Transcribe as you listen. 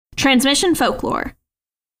Transmission Folklore.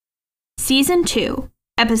 Season 2,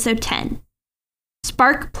 Episode 10.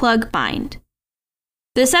 Spark Plug Mind.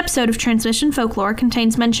 This episode of Transmission Folklore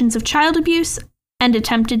contains mentions of child abuse and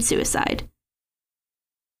attempted suicide.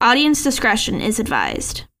 Audience discretion is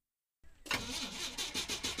advised.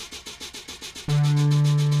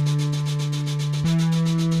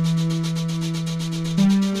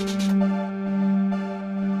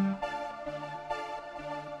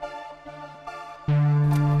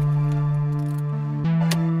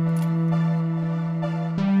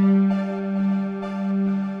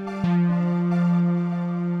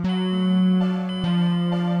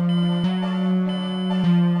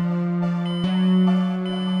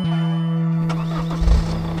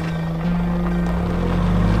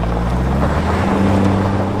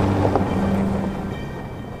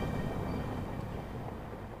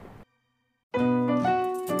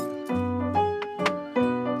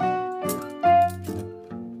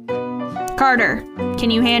 Carter, can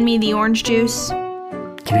you hand me the orange juice?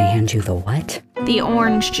 Can I hand you the what? The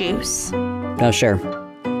orange juice. Oh, sure.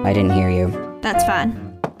 I didn't hear you. That's fine.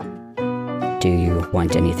 Do you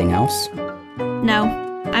want anything else? No,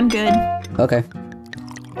 I'm good. Okay.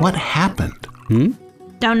 What happened?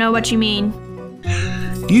 Don't know what you mean.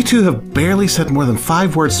 You two have barely said more than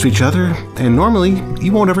 5 words to each other, and normally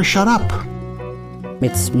you won't ever shut up.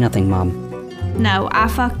 It's nothing, Mom. No, I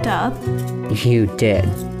fucked up. You did.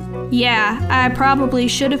 Yeah, I probably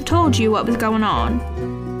should have told you what was going on.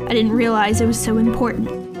 I didn't realize it was so important.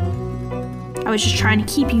 I was just trying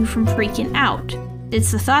to keep you from freaking out.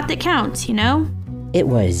 It's the thought that counts, you know? It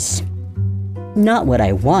was not what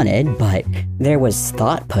I wanted, but there was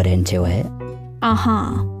thought put into it.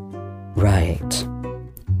 Uh-huh. Right.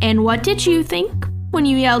 And what did you think when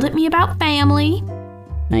you yelled at me about family?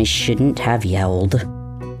 I shouldn't have yelled.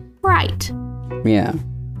 Right. Yeah.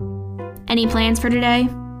 Any plans for today?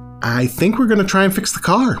 I think we're gonna try and fix the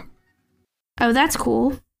car. Oh, that's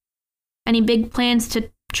cool. Any big plans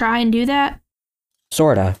to try and do that?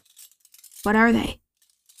 Sorta. What are they?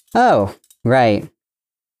 Oh, right.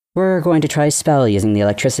 We're going to try a spell using the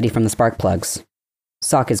electricity from the spark plugs.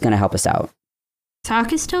 Sock is gonna help us out.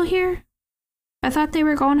 Sock is still here? I thought they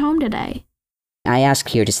were going home today. I asked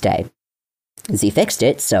Hugh to stay. Z fixed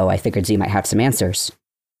it, so I figured Z might have some answers.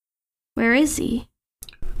 Where is he?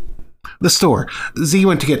 The store. Z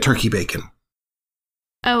went to get turkey bacon.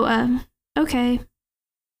 Oh, okay.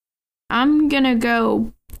 I'm gonna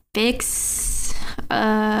go fix,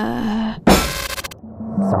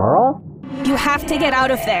 Sorrel? You have to get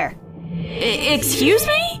out of there. Excuse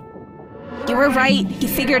me? You were right. You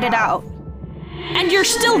figured it out. And you're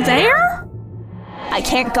still there? I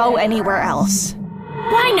can't go anywhere else.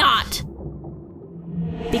 Why not?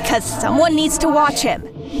 Because someone needs to watch him.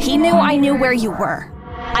 He knew I knew where you were.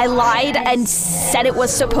 I lied and said it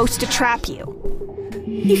was supposed to trap you.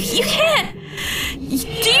 You can't.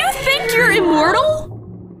 Do you think you're immortal?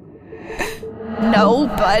 No,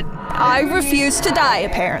 but I refuse to die,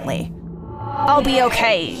 apparently. I'll be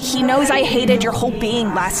okay. He knows I hated your whole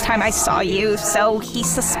being last time I saw you, so he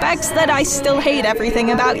suspects that I still hate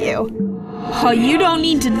everything about you. Oh, you don't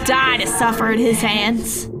need to die to suffer at his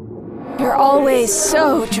hands. You're always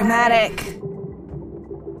so dramatic.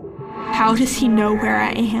 How does he know where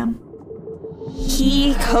I am?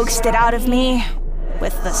 He coaxed it out of me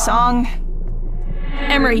with the song.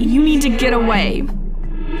 Emery, you need to get away.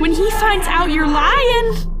 When he finds out you're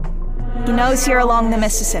lying... He knows you're along the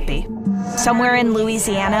Mississippi, somewhere in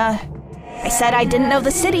Louisiana. I said I didn't know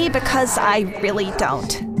the city because I really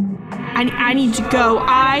don't. I need to go.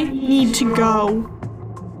 I need to go.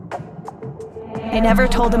 I never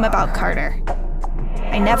told him about Carter.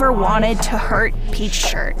 I never wanted to hurt Peach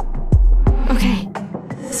Shirt. Okay,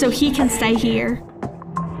 so he can stay here.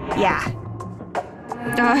 Yeah.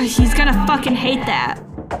 He's gonna fucking hate that.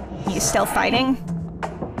 You still fighting?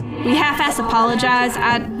 We half-ass apologize.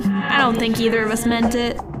 I don't think either of us meant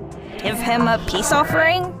it. Give him a peace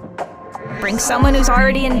offering? Bring someone who's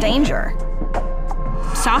already in danger.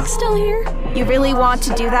 Sock's still here? You really want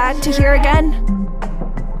to do that to here again?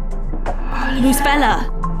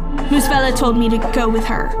 Moosefella told me to go with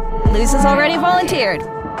her. Luz has already volunteered.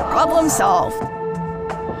 Problem solved.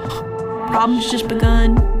 Problem's just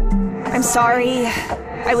begun. I'm sorry.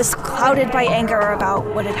 I was clouded by anger about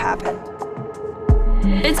what had happened.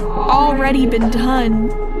 It's already been done.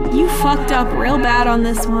 You fucked up real bad on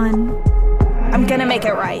this one. I'm gonna make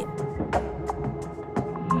it right.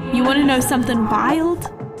 You want to know something wild?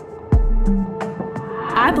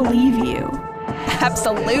 I believe you.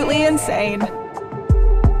 Absolutely insane.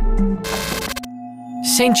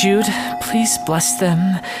 St. Jude, please bless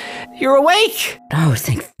them. You're awake! Oh,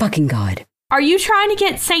 thank fucking God. Are you trying to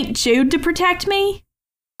get St. Jude to protect me?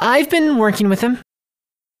 I've been working with him.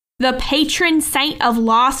 The patron saint of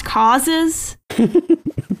lost causes?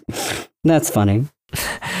 That's funny.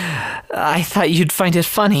 I thought you'd find it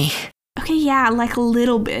funny. Okay, yeah, like a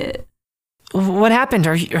little bit. What happened?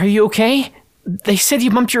 Are you okay? They said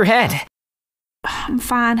you bumped your head. I'm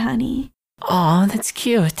fine, honey. Aw, that's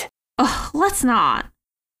cute. Ugh, let's not.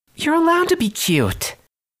 You're allowed to be cute.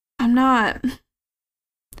 I'm not.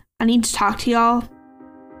 I need to talk to y'all.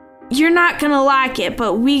 You're not gonna like it,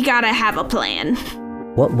 but we gotta have a plan.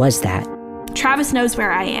 What was that? Travis knows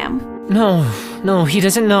where I am. No, he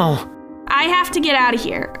doesn't know. I have to get out of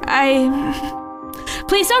here.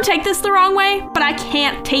 Please don't take this the wrong way, but I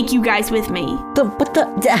can't take you guys with me.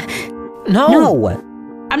 No.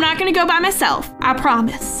 No! I'm not gonna go by myself, I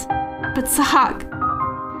promise. But Sock,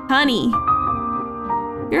 honey,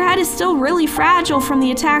 your head is still really fragile from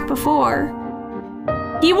the attack before.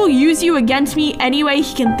 He will use you against me any way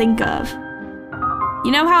he can think of.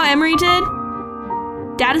 You know how Emery did?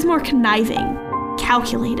 Dad is more conniving,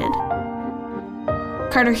 calculated.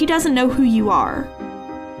 Carter, he doesn't know who you are.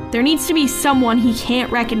 There needs to be someone he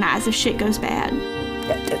can't recognize if shit goes bad.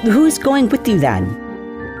 Who's going with you then?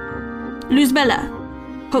 Luzbella,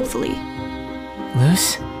 hopefully.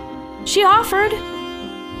 Luz? She offered.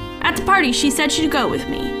 At the party, she said she'd go with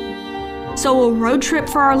me. So we'll road trip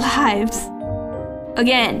for our lives.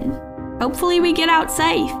 Again, hopefully we get out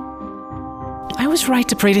safe. I was right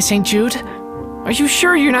to pray to St. Jude. Are you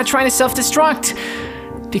sure you're not trying to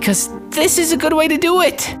self-destruct? Because this is a good way to do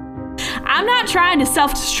it. I'm not trying to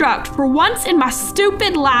self-destruct for once in my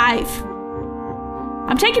stupid life.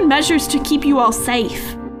 I'm taking measures to keep you all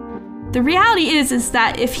safe. The reality is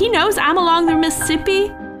that if he knows I'm along the Mississippi,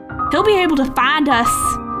 he'll be able to find us.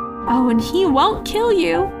 Oh, and he won't kill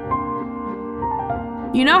you.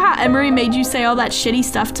 You know how Emery made you say all that shitty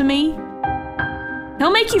stuff to me?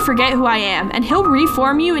 He'll make you forget who I am, and he'll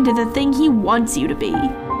reform you into the thing he wants you to be.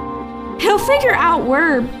 He'll figure out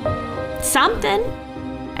we're something.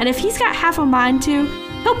 And if he's got half a mind to,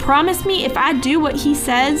 he'll promise me if I do what he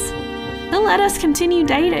says, he'll let us continue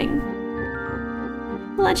dating.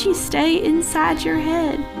 He'll let you stay inside your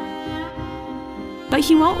head. But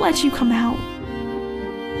he won't let you come out.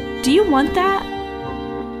 Do you want that?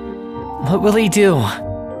 What will he do?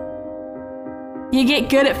 You get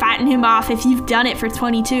good at fighting him off if you've done it for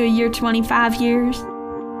 22 a year, 25 years.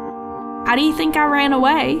 How do you think I ran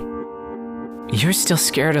away? You're still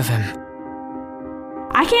scared of him.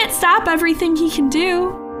 I can't stop everything he can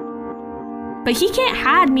do. But he can't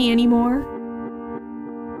hide me anymore.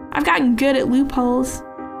 I've gotten good at loopholes.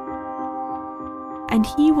 And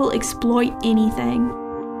he will exploit anything.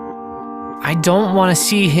 I don't want to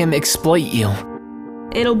see him exploit you.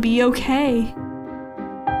 It'll be okay.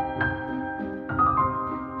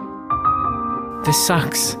 This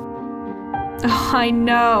sucks. Oh, I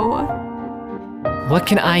know. What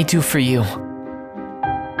can I do for you?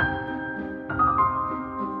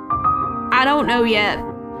 I don't know yet.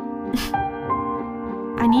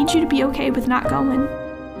 I need you to be okay with not going.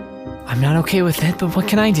 I'm not okay with it, but what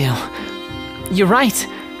can I do? You're right.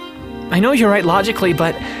 I know you're right logically,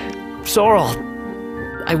 but Sorrel,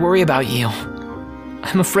 I worry about you.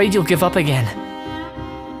 I'm afraid you'll give up again.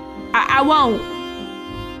 I won't.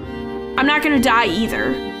 I'm not gonna die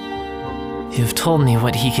either. You've told me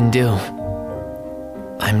what he can do.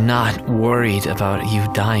 I'm not worried about you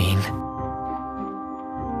dying.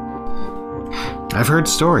 I've heard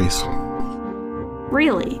stories.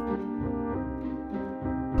 Really?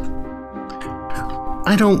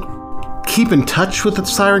 I don't keep in touch with the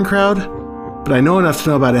Siren crowd, but I know enough to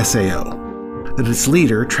know about SAO. That its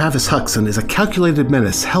leader, Travis Huxon, is a calculated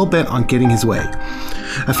menace hell-bent on getting his way.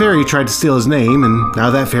 A fairy tried to steal his name, and now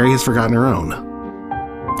that fairy has forgotten her own.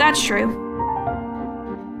 That's true.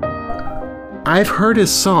 I've heard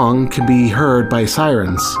his song can be heard by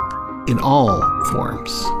sirens in all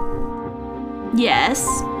forms. Yes.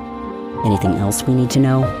 Anything else we need to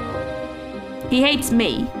know? He hates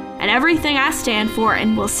me and everything I stand for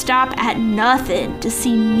and will stop at nothing to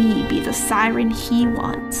see me be the siren he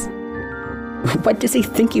wants. What does he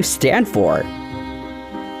think you stand for?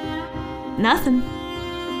 Nothing.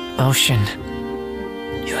 Ocean,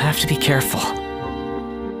 you have to be careful.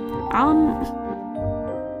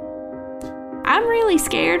 I'm really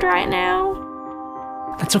scared right now.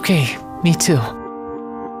 That's okay. Me too.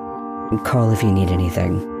 Call if you need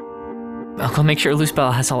anything. I'll go make sure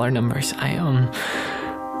Luzbella has all our numbers. I'm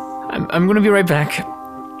gonna be right back.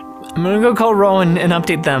 I'm gonna go call Rowan and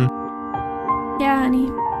update them. Yeah,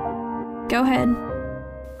 honey. Go ahead.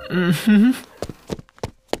 Mm-hmm.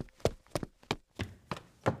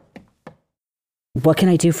 What can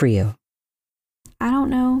I do for you? I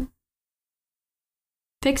don't know.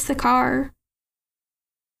 Fix the car.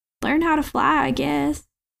 Learn how to fly, I guess.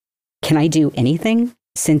 Can I do anything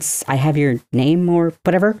since I have your name or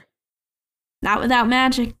whatever? Not without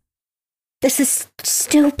magic. This is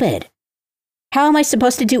stupid. How am I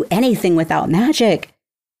supposed to do anything without magic?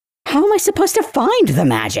 How am I supposed to find the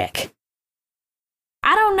magic?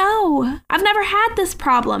 I don't know. I've never had this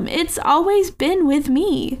problem. It's always been with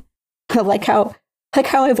me. like how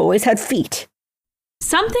I've always had feet.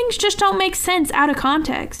 Some things just don't make sense out of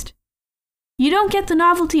context. You don't get the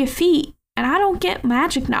novelty of feet, and I don't get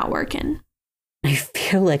magic not working. I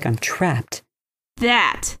feel like I'm trapped.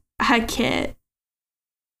 That I get.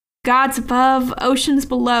 Gods above, oceans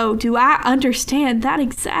below, do I understand that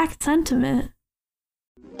exact sentiment?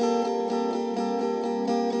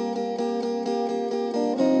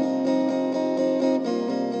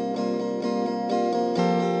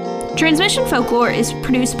 Transmission Folklore is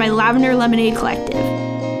produced by Lavender Lemonade Collective.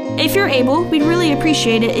 If you're able, we'd really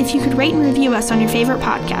appreciate it if you could rate and review us on your favorite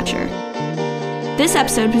podcatcher. This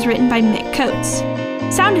episode was written by Mick Coates.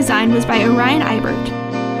 Sound design was by Orion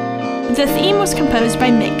Eibert. The theme was composed by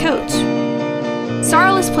Mick Coates.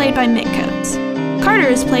 Sarl is played by Mick Coates. Carter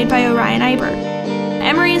is played by Orion Eibert.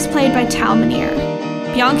 Emery is played by Tal Manier.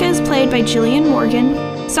 Bianca is played by Jillian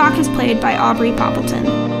Morgan. Sock is played by Aubrey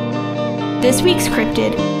Poppleton. This week's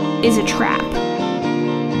cryptid is a trap.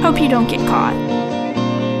 Hope you don't get caught.